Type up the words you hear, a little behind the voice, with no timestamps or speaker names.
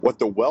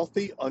the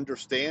wealthy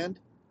understand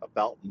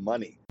about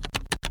money.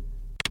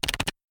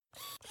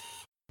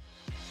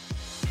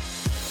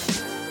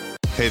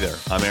 Hey there,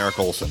 I'm Eric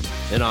Olson.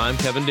 And I'm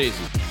Kevin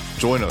Daisy.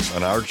 Join us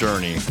on our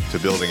journey to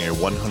building a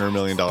 $100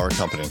 million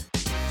company.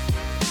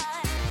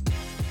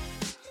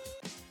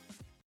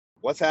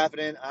 What's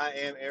happening? I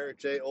am Eric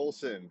J.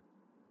 Olson.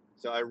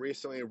 So I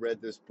recently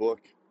read this book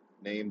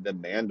named The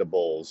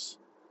Mandibles.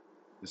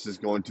 This is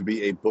going to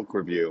be a book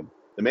review.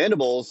 The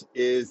Mandibles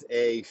is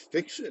a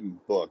fiction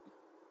book,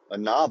 a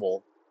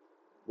novel,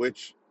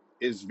 which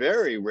is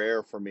very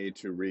rare for me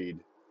to read.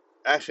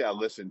 Actually, I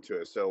listen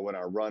to it. So when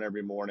I run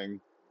every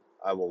morning,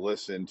 I will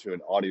listen to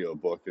an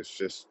audiobook.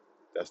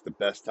 That's the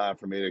best time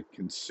for me to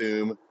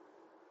consume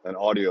an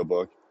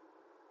audiobook.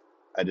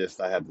 I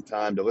have the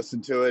time to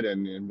listen to it,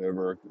 and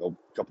over a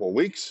couple of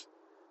weeks,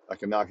 I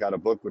can knock out a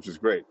book, which is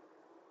great.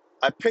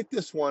 I picked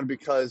this one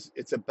because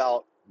it's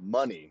about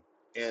money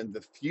and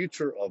the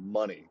future of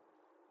money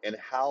and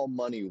how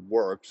money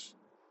works.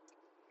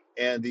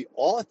 And the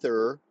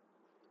author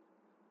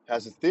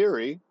has a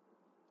theory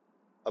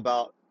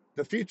about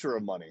the future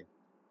of money.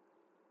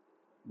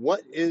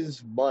 What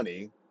is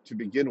money to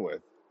begin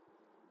with?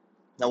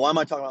 Now, why am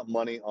I talking about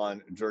money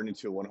on Journey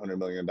to $100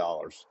 million?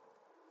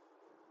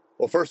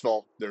 Well, first of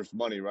all, there's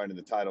money right in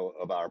the title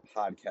of our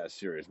podcast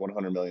series,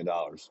 $100 million.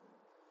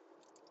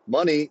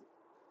 Money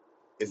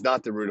is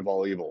not the root of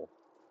all evil.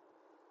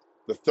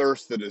 The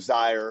thirst, the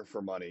desire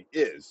for money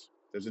is.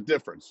 There's a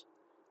difference.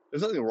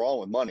 There's nothing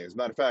wrong with money. As a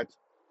matter of fact,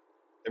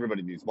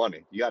 everybody needs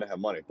money. You got to have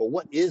money. But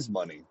what is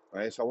money,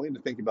 right? So I want you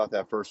to think about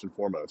that first and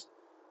foremost.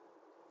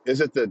 Is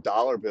it the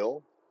dollar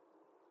bill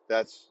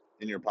that's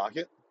in your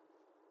pocket?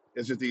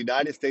 Is it the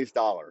United States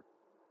dollar?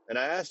 And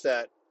I ask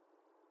that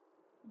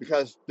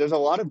because there's a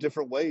lot of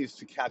different ways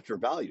to capture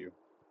value.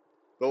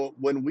 But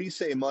when we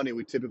say money,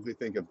 we typically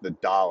think of the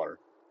dollar.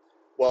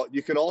 Well,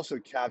 you can also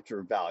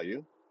capture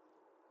value,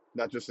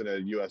 not just in a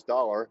US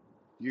dollar.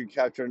 You can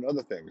capture it in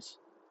other things.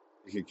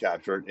 You can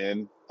capture it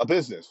in a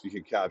business. You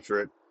can capture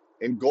it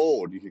in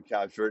gold. You can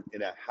capture it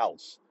in a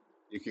house.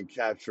 You can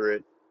capture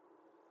it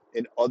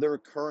in other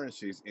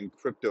currencies, in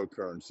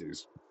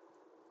cryptocurrencies.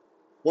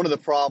 One of the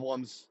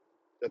problems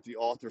that the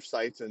author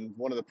cites, and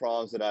one of the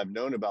problems that I've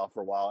known about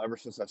for a while, ever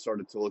since I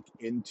started to look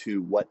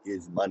into what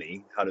is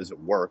money, how does it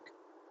work,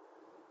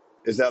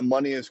 is that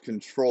money is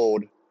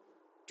controlled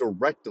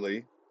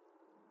directly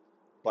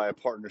by a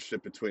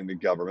partnership between the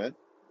government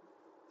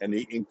and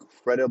the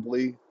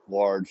incredibly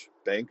large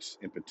banks,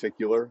 in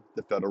particular,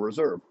 the Federal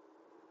Reserve.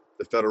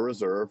 The Federal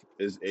Reserve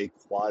is a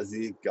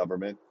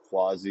quasi-government,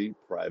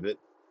 quasi-private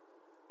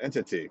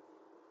entity.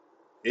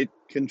 It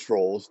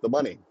controls the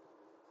money.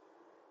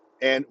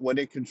 And when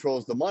it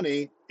controls the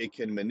money, it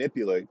can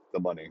manipulate the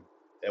money.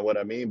 And what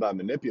I mean by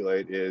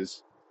manipulate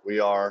is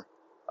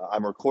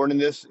I'm recording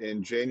this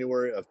in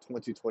January of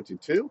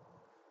 2022,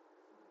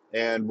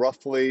 and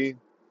roughly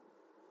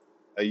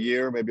a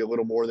year, maybe a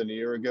little more than a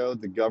year ago,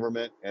 the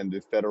government and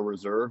the Federal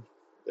Reserve,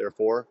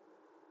 therefore,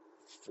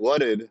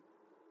 flooded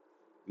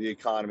the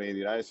economy, the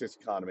United States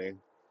economy,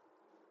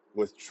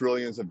 with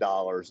trillions of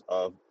dollars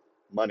of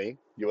money,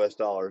 US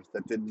dollars,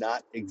 that did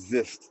not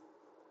exist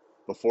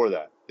before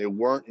that. They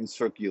weren't in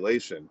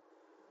circulation.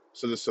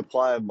 So the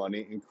supply of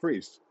money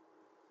increased.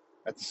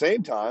 At the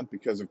same time,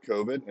 because of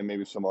COVID and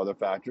maybe some other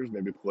factors,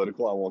 maybe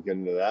political, I won't get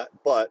into that,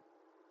 but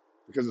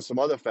because of some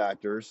other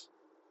factors,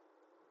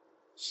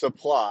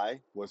 supply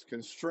was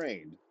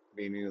constrained,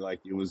 meaning like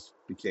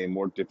became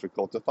more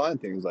difficult to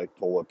find things like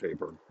toilet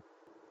paper.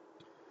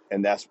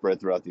 And that spread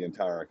throughout the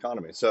entire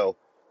economy. So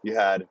you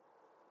had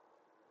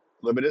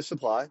limited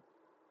supply,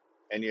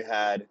 and you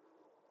had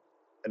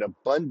an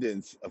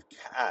abundance of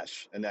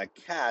cash, and that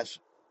cash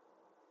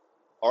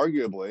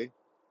arguably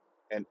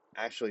and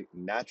actually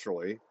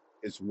naturally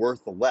is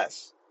worth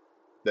less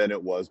than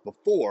it was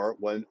before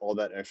when all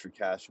that extra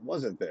cash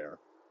wasn't there.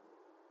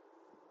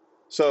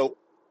 So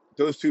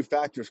those two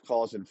factors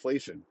cause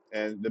inflation,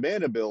 and the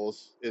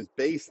Mandibles is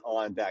based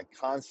on that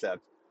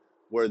concept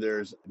where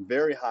there's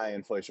very high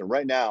inflation.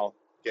 Right now,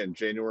 again,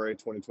 January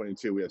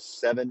 2022, we have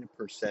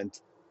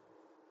 7%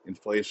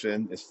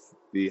 inflation. It's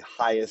the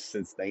highest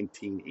since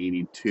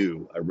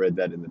 1982. I read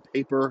that in the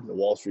paper, the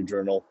Wall Street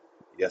Journal,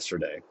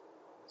 yesterday.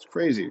 It's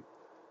crazy.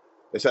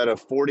 It's at a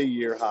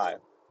 40-year high,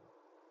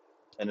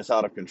 and it's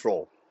out of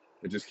control.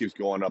 It just keeps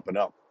going up and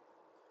up.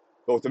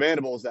 But with the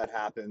Mandibles, that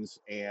happens,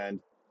 and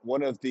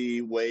one of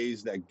the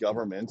ways that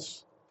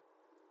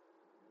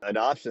an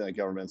option that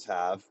governments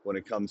have when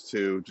it comes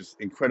to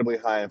just incredibly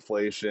high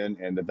inflation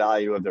and the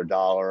value of their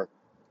dollar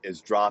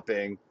is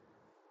dropping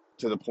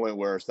to the point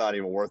where it's not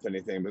even worth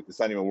anything, but it's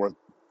not even worth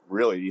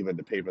really even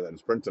the paper that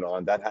it's printed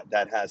on.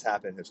 That has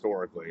happened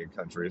historically in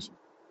countries.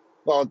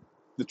 Well,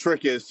 the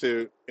trick is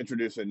to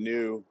introduce a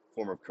new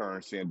form of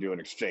currency and do an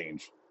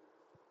exchange.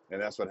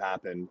 And that's what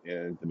happened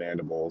in the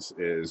Mandibles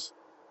is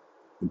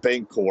the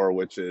Bancor,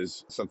 which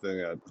is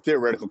a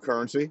theoretical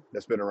currency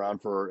that's been around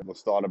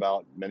was thought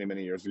about many,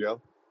 many years ago,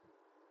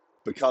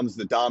 becomes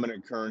the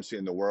dominant currency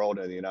in the world,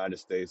 and the United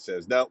States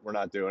says, nope, we're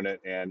not doing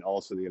it. And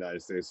also the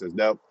United States says,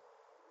 nope,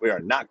 We are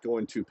not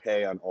going to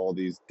pay on all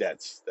these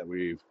debts that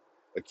we've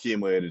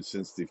accumulated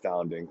since the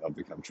founding of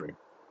the country.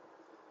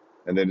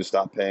 And they just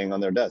stop paying on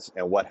their debts.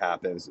 And what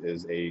happens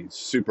is a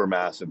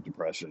supermassive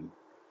depression,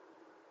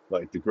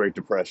 like the Great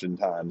Depression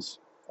times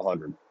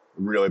 100,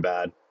 really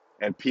bad.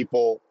 And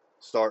people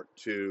start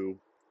to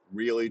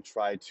really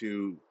try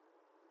to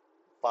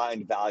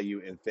find value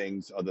in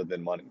things other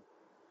than money.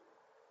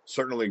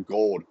 Certainly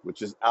gold,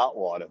 which is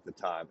outlawed at the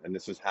time, and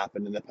this has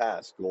happened in the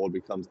past. Gold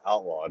becomes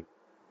outlawed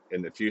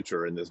in the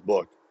future in this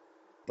book.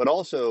 But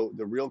also,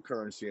 the real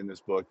currency in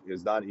this book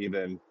is not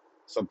even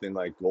something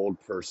like gold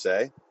per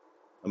se.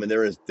 I mean,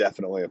 there is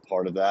definitely a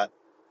part of that,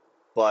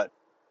 but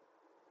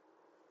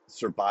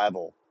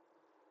survival.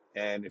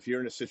 And if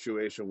you're in a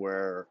situation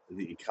where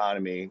the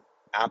economy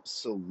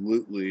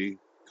absolutely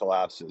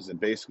collapses and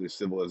basically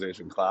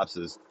civilization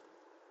collapses,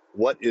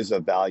 what is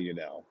of value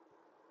now?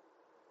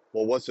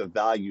 Well, what's of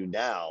value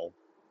now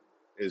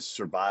is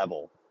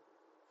survival,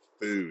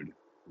 food,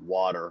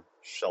 water,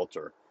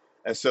 shelter.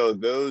 And so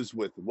those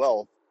with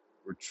wealth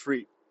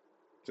retreat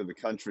to the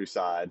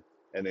countryside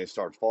and they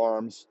start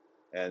farms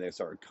and they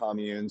start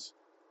communes,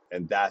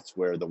 and that's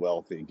where the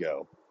wealthy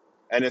go.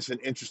 And it's an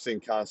interesting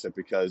concept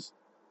because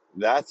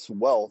that's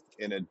wealth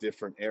in a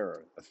different era,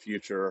 a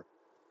future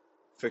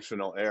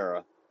fictional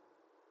era,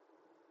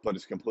 but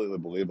it's completely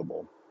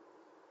believable.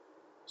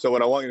 So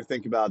what I want you to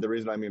think about, the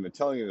reason I'm even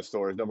telling you the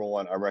story is, number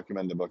one, I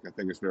recommend the book. I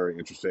think it's very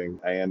interesting.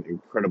 I am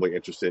incredibly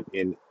interested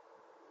in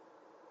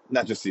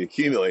not just the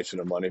accumulation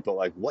of money, but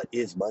like, what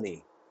is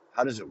money?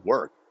 How does it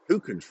work? Who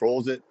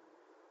controls it?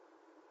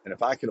 And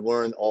if I can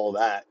learn all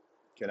that,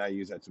 can I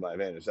use that to my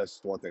advantage? That's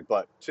one thing.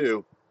 But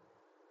two,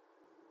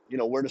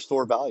 where to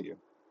store value.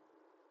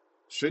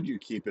 Should you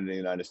keep it in the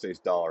United States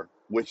dollar,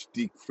 which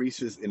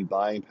decreases in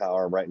buying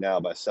power right now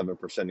by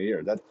 7% a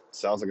year? That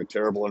sounds like a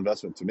terrible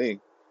investment to me.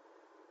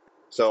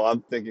 So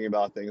I'm thinking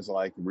about things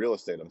like real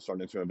estate. I'm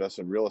starting to invest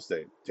in real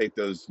estate. Take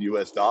those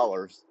US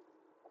dollars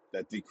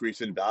that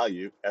decrease in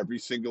value every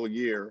single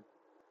year,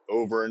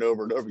 over and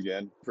over and over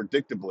again.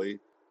 Predictably,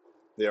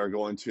 they are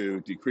going to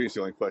decrease. The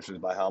only question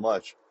is by how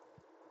much.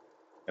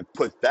 And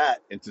put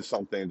that into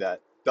something that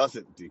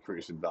doesn't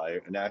decrease in value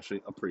and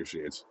actually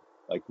appreciates,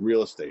 like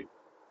real estate.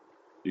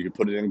 You can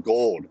put it in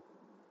gold.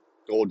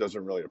 Gold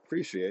doesn't really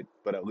appreciate,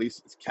 but at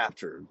least it's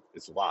captured,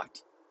 it's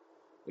locked.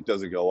 It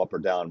doesn't go up or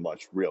down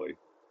much, really.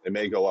 It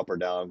may go up or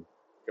down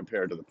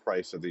compared to the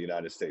price of the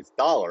United States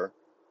dollar,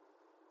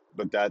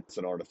 but that's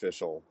an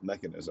artificial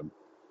mechanism.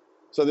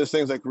 So there's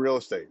things like real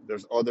estate.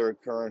 There's other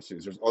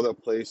currencies. There's other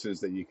places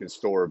that you can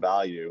store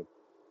value,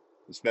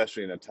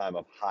 especially in a time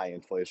of high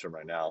inflation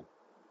right now.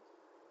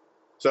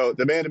 So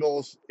the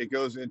mandibles, it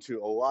goes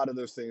into a lot of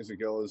those things. It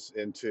goes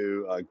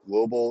into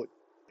global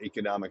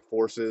economic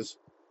forces,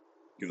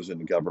 goes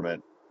into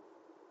government.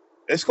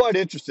 It's quite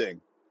interesting.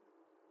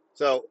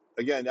 So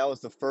again, that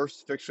was the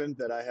first fiction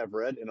that I have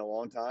read in a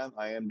long time.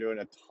 I am doing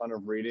a ton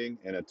of reading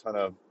and a ton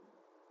of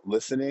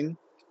listening.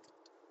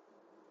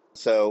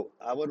 So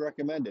I would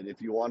recommend it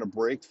if you want to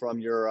break from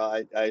your.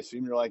 I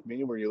assume you're like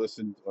me, where you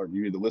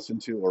either listen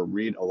to or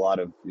read a lot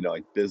of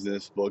like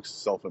business books,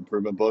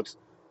 self-improvement books.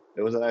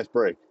 It was a nice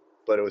break,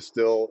 but it was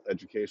still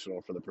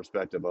educational from the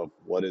perspective of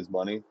what is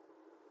money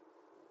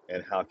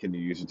and how can you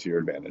use it to your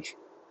advantage.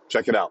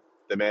 Check it out,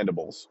 The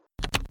Mandibles.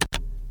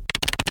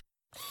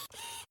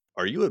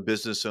 Are you a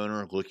business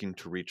owner looking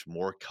to reach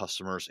more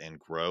customers and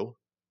grow?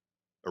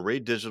 Array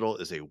Digital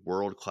is a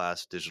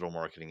world-class digital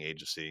marketing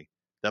agency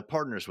that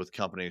partners with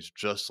companies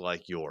just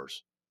like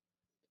yours.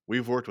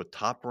 We've worked with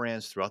top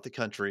brands throughout the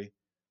country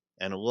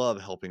and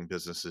love helping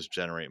businesses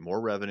generate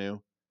more revenue,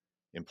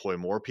 employ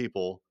more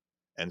people,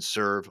 and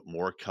serve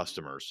more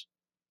customers.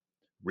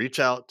 Reach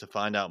out to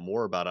find out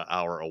more about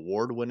our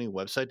award-winning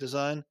website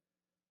design,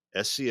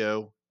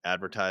 SEO,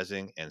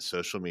 advertising, and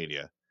social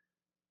media.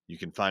 You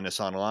can find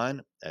us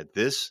online at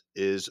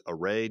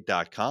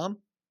thisisarray.com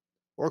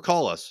or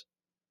call us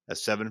at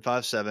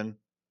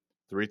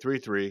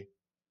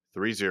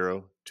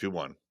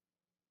 757-333-3021.